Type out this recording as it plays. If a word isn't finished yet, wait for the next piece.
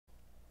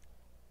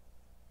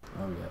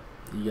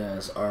You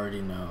guys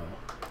already know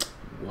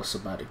what's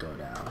about to go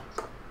down.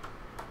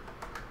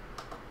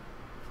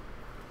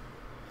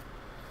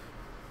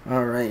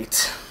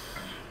 Alright.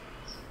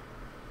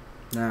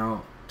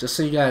 Now, just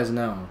so you guys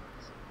know,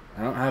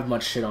 I don't have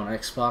much shit on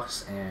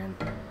Xbox, and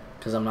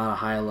because I'm not a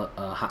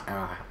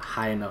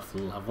high enough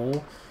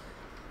level,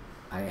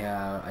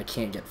 I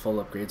can't get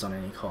full upgrades on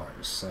any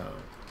cars, so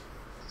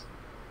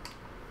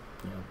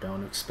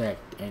don't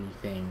expect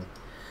anything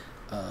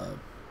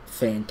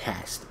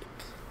fantastic.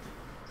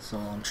 That's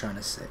all I'm trying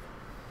to say,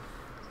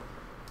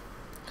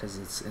 because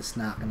it's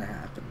not gonna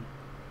happen.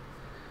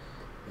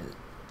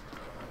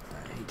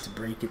 I hate to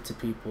break it to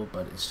people,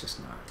 but it's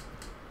just not.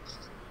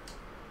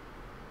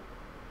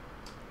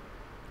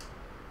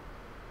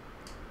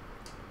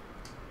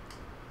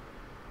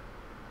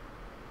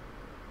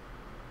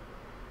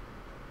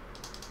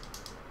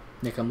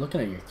 Nick, I'm looking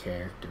at your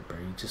character, bro.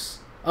 You just...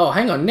 Oh,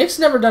 hang on. Nick's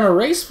never done a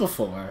race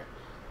before.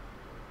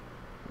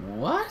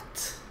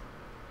 What?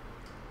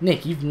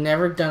 Nick, you've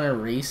never done a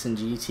race in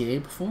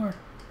GTA before?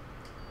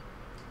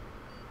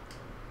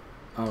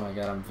 Oh my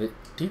god,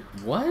 Dude,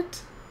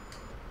 what?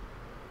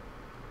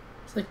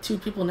 It's like 2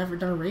 people never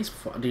done a race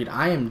before. Dude,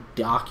 I am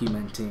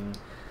documenting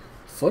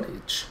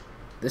footage.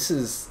 This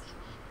is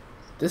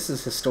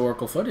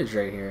historical footage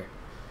right here.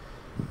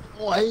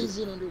 Why is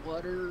it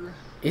underwater?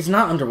 It's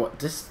not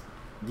underwater.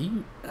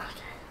 Okay.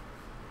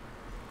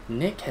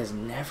 Nick has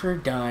never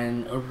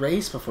done a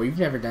race before. You've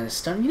never done a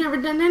stunt. You've never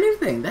done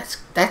anything.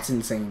 That's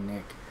insane,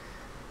 Nick.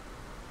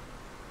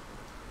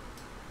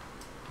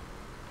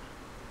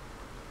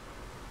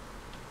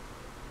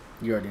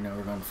 You already know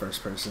we're going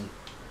first person.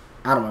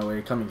 Out of my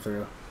way, coming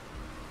through.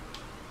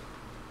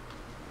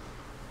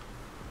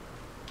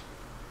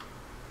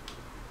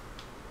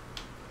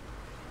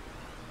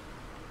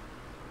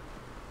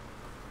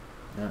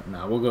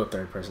 No, we'll go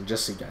third person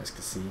just so you guys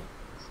can see.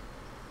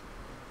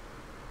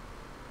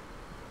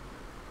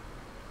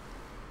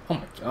 Oh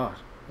my god,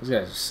 those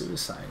guys are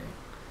suiciding.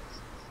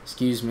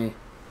 Excuse me.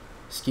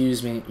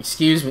 Excuse me.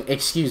 Excuse me.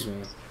 Excuse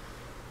me.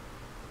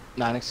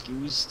 Not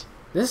excused.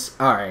 This,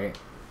 alright.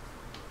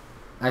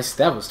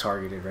 That was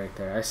targeted right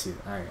there. I see it.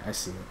 Alright, I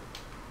see it.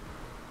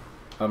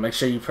 Oh, make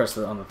sure you press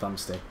on the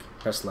thumbstick.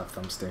 Press left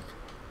thumbstick.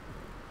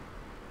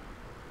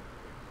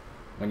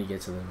 When you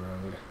get to the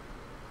road.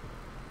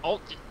 Oh,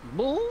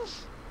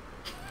 move!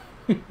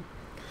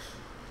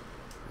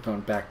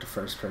 Going back to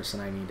first person,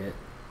 I need it.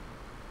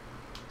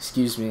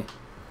 Excuse me.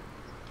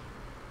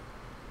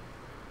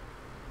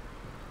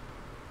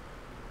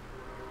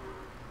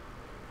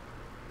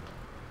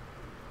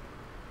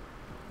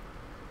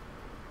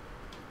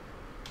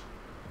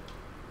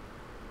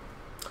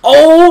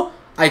 Oh!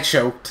 I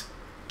choked.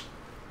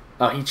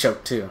 Oh, he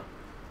choked too.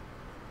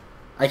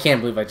 I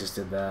can't believe I just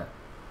did that.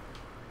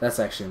 That's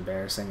actually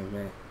embarrassing of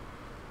me.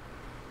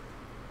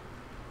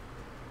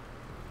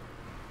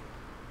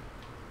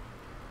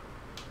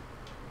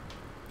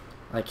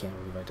 I can't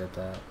believe I did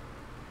that.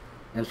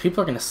 And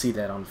people are gonna see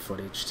that on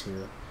footage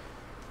too.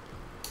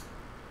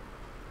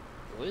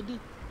 Would? You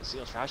see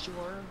how fast you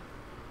are?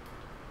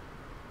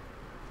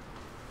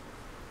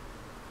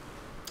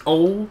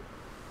 Oh!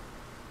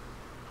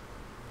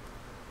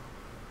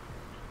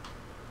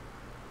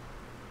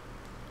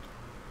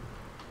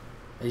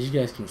 As you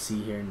guys can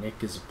see here,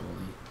 Nick is a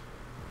bully.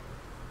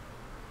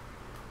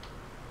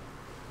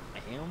 I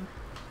am?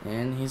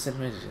 And he's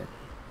admitted it.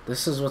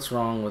 This is what's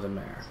wrong with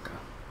America.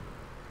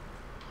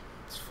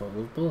 It's full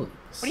of bullies.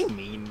 What do you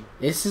mean?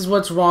 This is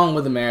what's wrong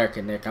with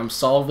America, Nick. I'm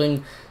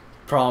solving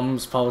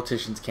problems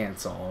politicians can't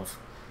solve.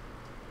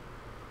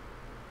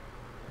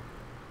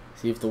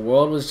 See, if the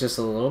world was just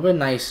a little bit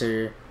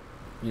nicer,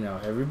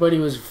 everybody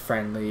was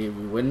friendly,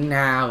 we wouldn't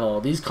have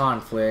all these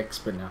conflicts,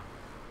 but no.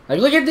 Like,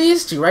 look at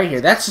these two right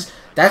here. That's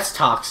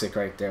toxic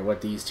right there,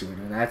 what these two are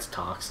doing. That's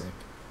toxic.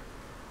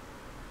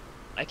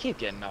 I keep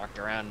getting knocked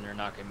around and they're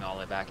knocking me all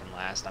the way back in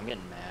last. I'm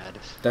getting mad.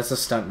 That's a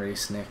stunt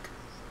race, Nick.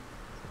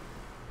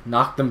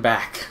 Knock them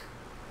back.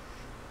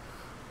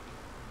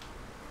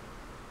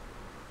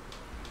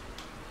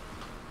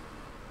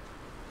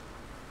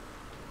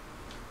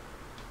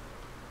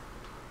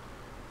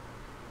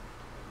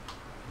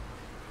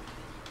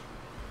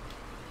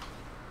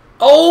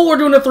 Oh, we're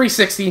doing a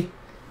 360.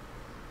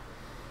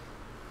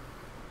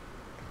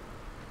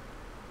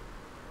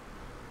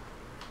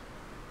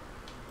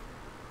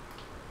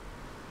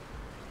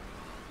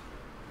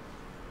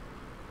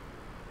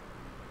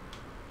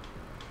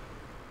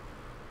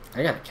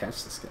 I gotta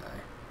catch this guy.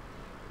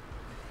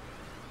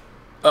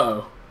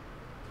 Uh-oh.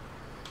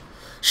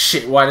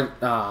 Shit, why did...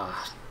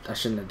 I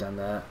shouldn't have done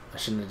that. I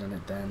shouldn't have done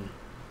it then.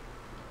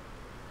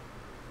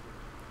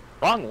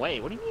 Wrong way?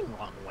 What do you mean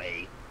wrong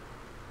way?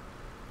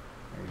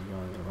 Are you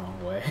going the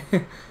wrong way?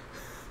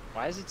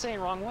 Why is it saying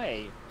wrong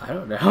way? I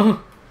don't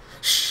know.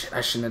 Shit,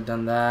 I shouldn't have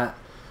done that.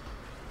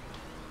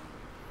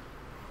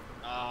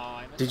 Oh,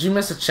 I missed. Did you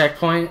miss a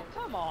checkpoint?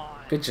 Come on.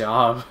 Good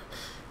job.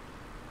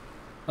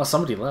 Oh,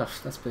 somebody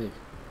left. That's big.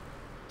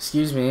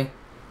 Excuse me.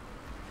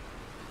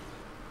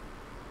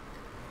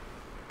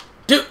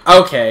 Dude,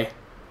 okay.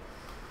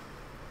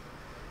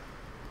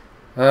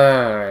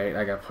 Alright,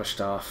 I got pushed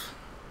off.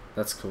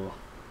 That's cool.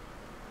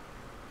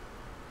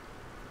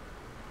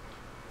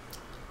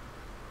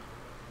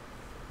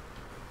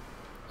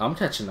 I'm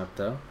catching up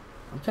though.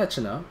 I'm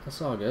catching up.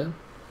 That's all good.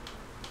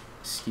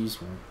 Excuse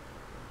me.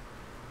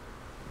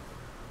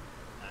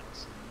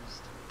 Excused.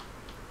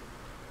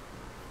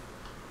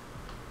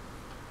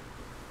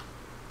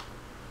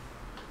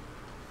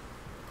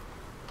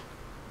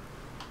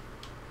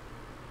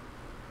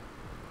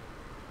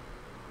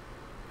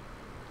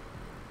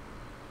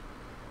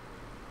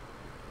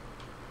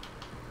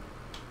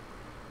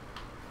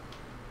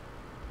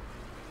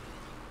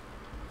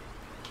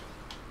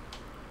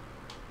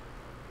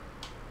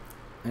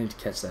 I need to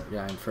catch that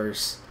guy in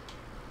first.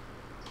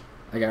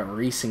 I got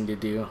racing to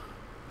do.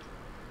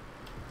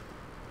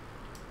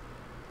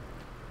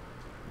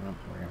 Oh, we're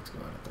gonna have to go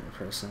out of third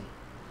person.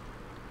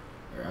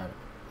 Or out of,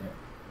 yeah.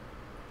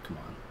 Come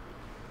on.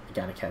 I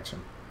gotta catch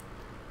him.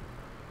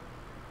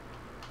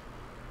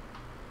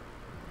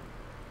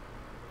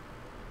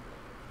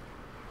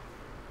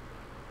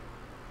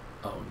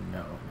 Oh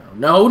no, no,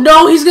 no,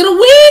 no! He's gonna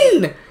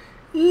win!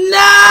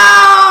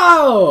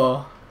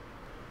 No!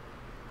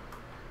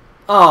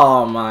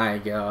 Oh my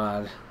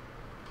god.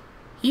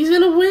 He's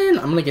gonna win!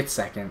 I'm gonna get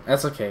second.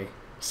 That's okay.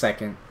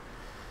 Second.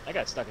 I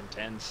got stuck in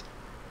 10th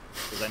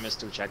because I missed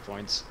 2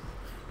 checkpoints.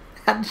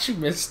 How did you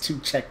miss 2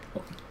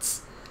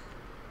 checkpoints?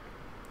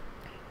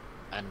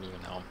 I don't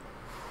even know.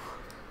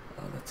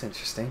 Oh, that's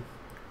interesting.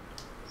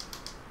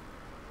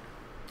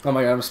 Oh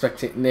my god, I'm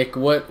spectating. Nick,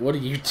 what are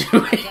you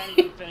doing? I can't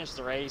even finish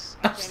the race.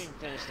 I can't even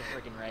finish the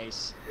freaking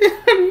race.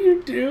 What are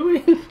you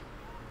doing?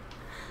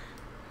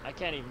 I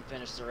can't even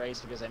finish the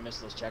race because I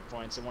missed those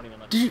checkpoints. It won't even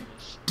let me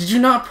finish. Did you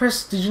not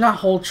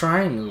hold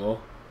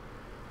triangle?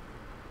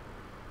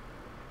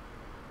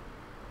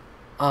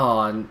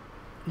 Oh,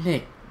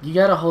 Nick, you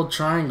gotta hold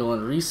triangle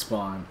and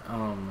respawn.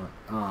 Oh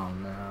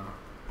no.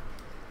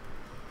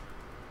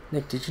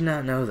 Nick, did you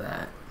not know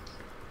that?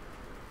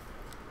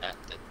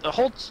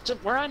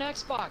 We're on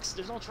Xbox.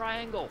 There's no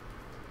triangle.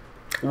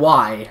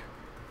 Why?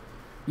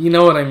 You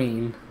know what I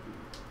mean.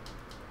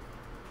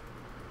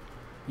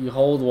 You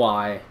hold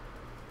Y.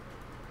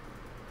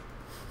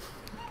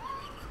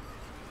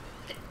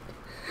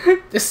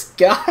 This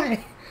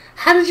guy.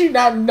 How did you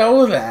not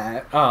know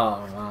that?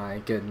 Oh my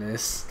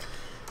goodness.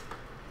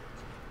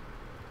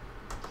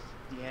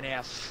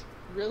 DNF.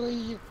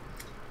 Really?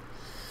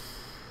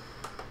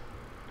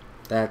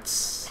 That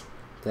is.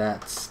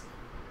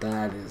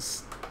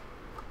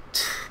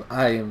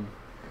 I'm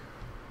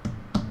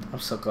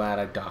so glad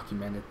I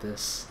documented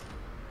this.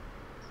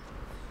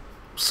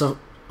 So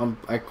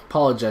I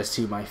apologize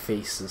to you. My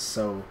face is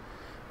so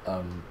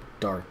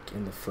dark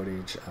in the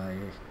footage.